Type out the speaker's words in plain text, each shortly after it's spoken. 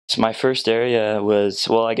So my first area was,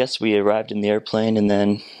 well, I guess we arrived in the airplane and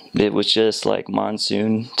then it was just like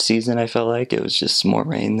monsoon season. I felt like it was just more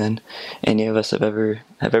rain than any of us have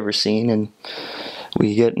ever seen, and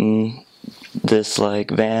we get in this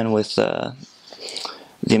like van with the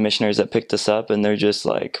missionaries that picked us up, and they're just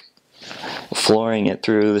like flooring it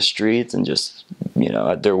through the streets, and just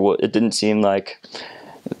it didn't seem like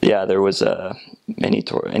there was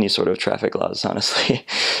any sort of traffic laws, honestly.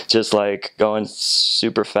 Just like going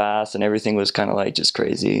super fast, and everything was kind of like just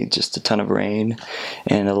crazy, just a ton of rain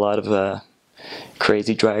and a lot of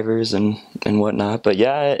crazy drivers and whatnot. But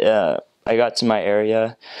yeah, I got to my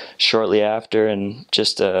area shortly after, and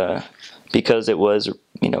just because it was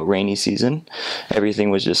rainy season, everything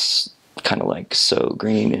was just kind of like so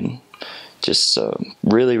green and just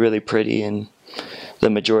really really pretty. And the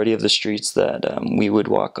majority of the streets that we would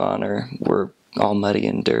walk on were all muddy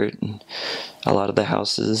and dirt, and a lot of the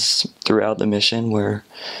houses throughout the mission were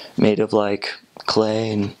made of like clay,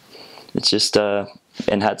 and it's just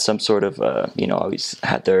and had some sort of always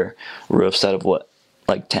had their roofs out of what,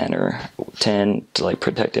 like 10 to like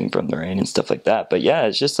protect them from the rain and stuff like that. But yeah,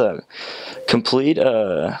 it's just a complete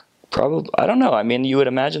probably, I don't know, I mean, you would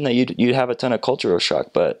imagine that you'd have a ton of cultural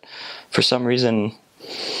shock, but for some reason,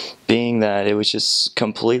 being that it was just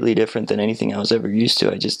completely different than anything I was ever used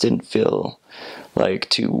to, I just didn't feel like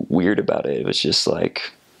too weird about it. It was just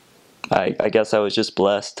like, I guess I was just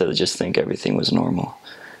blessed to just think everything was normal,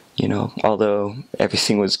 although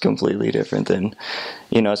everything was completely different than,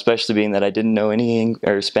 especially being that I didn't know any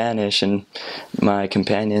Spanish, and my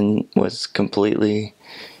companion was completely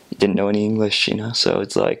didn't know any English, so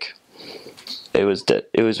it's like it was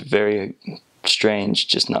very strange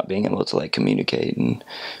just not being able to like communicate and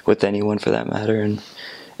with anyone for that matter.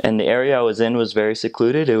 And the area I was in was very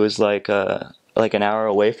secluded. It was like an hour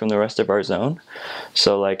away from the rest of our zone,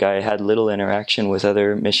 so like I had little interaction with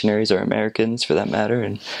other missionaries or Americans for that matter,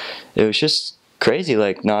 and it was just crazy,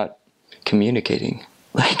 like not communicating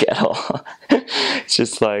like at all. It's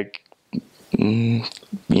just like do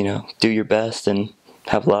your best and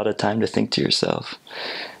have a lot of time to think to yourself,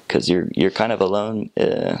 because you're kind of alone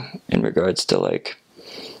in regards to like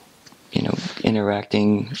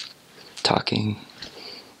interacting, talking.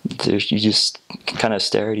 You just kind of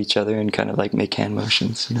stare at each other and kind of like make hand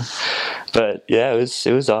motions, But yeah,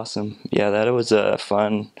 it was awesome. Yeah, that was a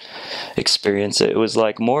fun experience. It was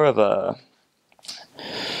like more of a,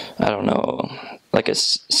 I don't know, like a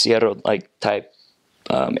Sierra like type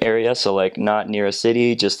area, so like not near a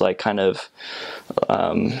city, just like kind of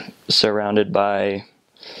surrounded by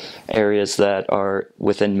areas that are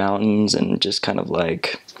within mountains, and just kind of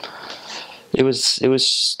like it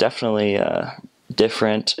was definitely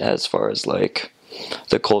different as far as like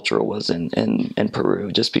the culture was in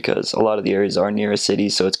Peru, just because a lot of the areas are near a city,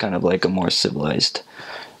 so it's kind of like a more civilized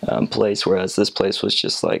place, whereas this place was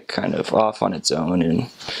just like kind of off on its own,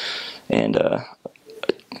 and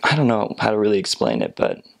I don't know how to really explain it,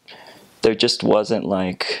 but there just wasn't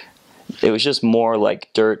like, it was just more like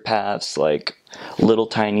dirt paths, like little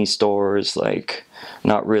tiny stores, like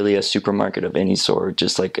not really a supermarket of any sort,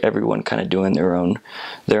 just like everyone kind of doing their own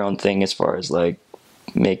thing as far as like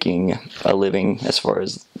making a living, as far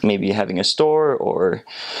as maybe having a store or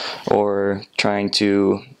trying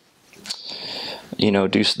to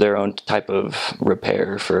do their own type of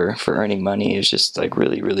repair for earning money. Is just like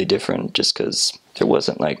really really different, just because there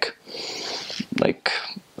wasn't like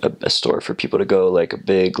a store for people to go, like a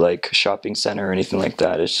big like shopping center or anything like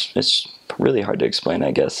that. It's really hard to explain,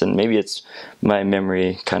 I guess, and maybe it's my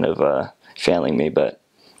memory kind of failing me, but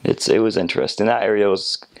it was interesting. That area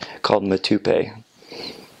was called Matupe.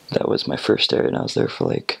 That was my first area, and I was there for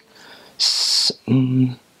like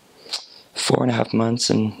 4.5 months,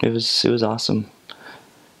 and it was awesome.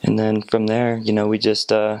 And then from there, we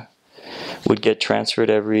just would get transferred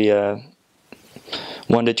every 1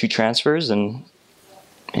 to 2 transfers, and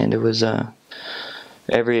it was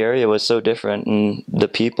every area was so different, and the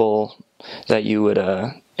people that you would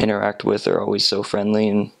interact with are always so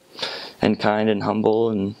friendly and kind and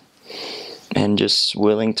humble, and just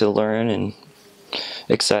willing to learn and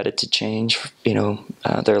excited to change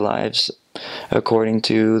their lives according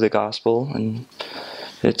to the gospel. And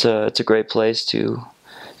it's a great place to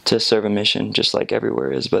serve a mission, just like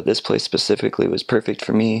everywhere is, but this place specifically was perfect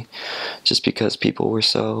for me, just because people were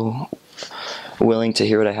so willing to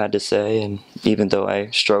hear what I had to say. And even though I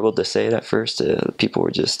struggled to say it at first, people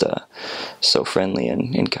were just so friendly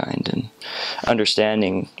and kind and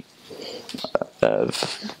understanding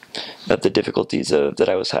of the difficulties that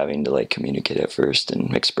I was having to like communicate at first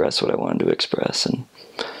and express what I wanted to express.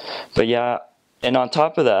 But yeah, and on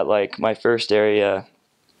top of that, like my first area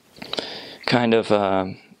kind of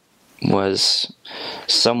was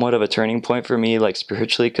somewhat of a turning point for me, like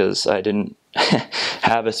spiritually, because I didn't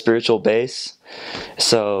have a spiritual base.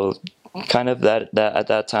 So kind of that at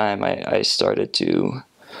that time I started to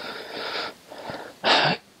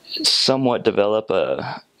somewhat develop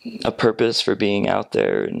a purpose for being out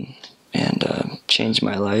there, and change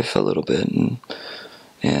my life a little bit,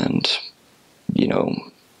 and you know,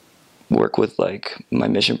 work with like my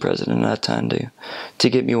mission president at that time to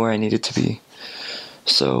get me where I needed to be.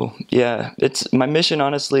 So yeah, it's my mission,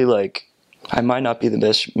 honestly. Like, I might not be the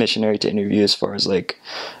best missionary to interview as far as like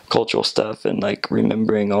cultural stuff and like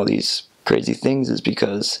remembering all these crazy things, is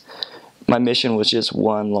because my mission was just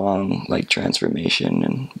one long like transformation,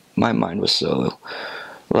 and my mind was so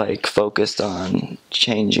like focused on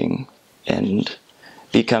changing and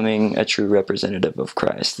becoming a true representative of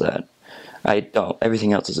Christ that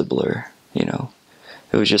everything else is a blur, you know.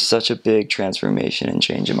 It was just such a big transformation and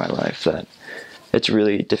change in my life that it's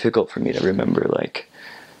really difficult for me to remember like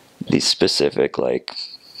these specific like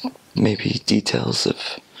maybe details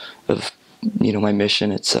of you know, my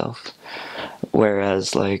mission itself.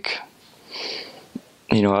 Whereas like,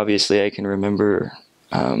 you know, obviously I can remember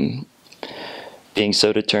being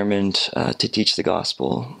so determined to teach the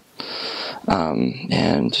gospel,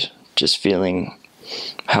 and just feeling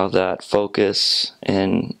how that focus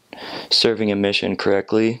in serving a mission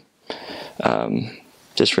correctly,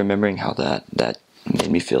 just remembering how that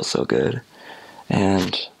made me feel so good,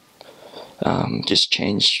 and just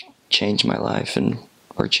changed my life,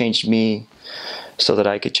 or changed me so that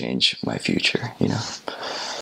I could change my future, you know.